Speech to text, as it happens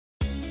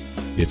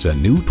It's a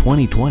new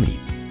 2020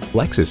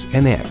 Lexus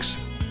NX.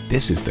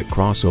 This is the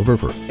crossover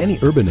for any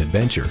urban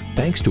adventure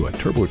thanks to a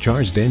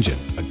turbocharged engine,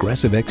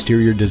 aggressive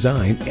exterior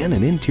design, and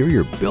an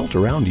interior built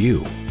around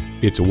you.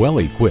 It's well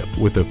equipped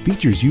with the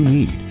features you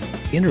need: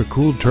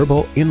 intercooled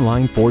turbo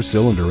inline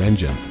 4-cylinder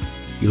engine,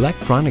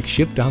 electronic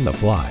shift on the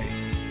fly,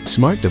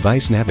 smart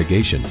device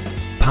navigation,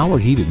 power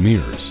heated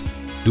mirrors,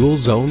 dual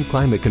zone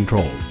climate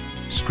control,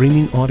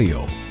 streaming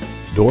audio,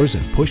 doors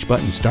and push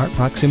button start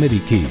proximity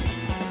key,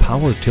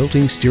 power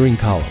tilting steering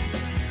column,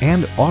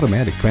 and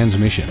automatic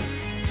transmission.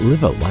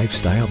 Live a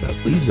lifestyle that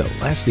leaves a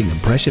lasting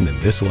impression in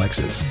this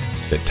Lexus.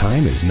 The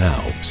time is now.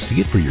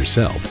 See it for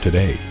yourself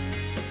today.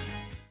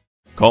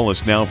 Call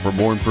us now for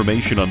more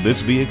information on this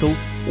vehicle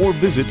or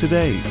visit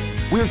today.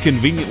 We're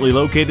conveniently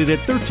located at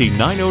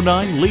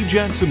 13909 Lee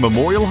Jackson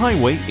Memorial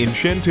Highway in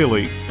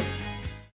Chantilly.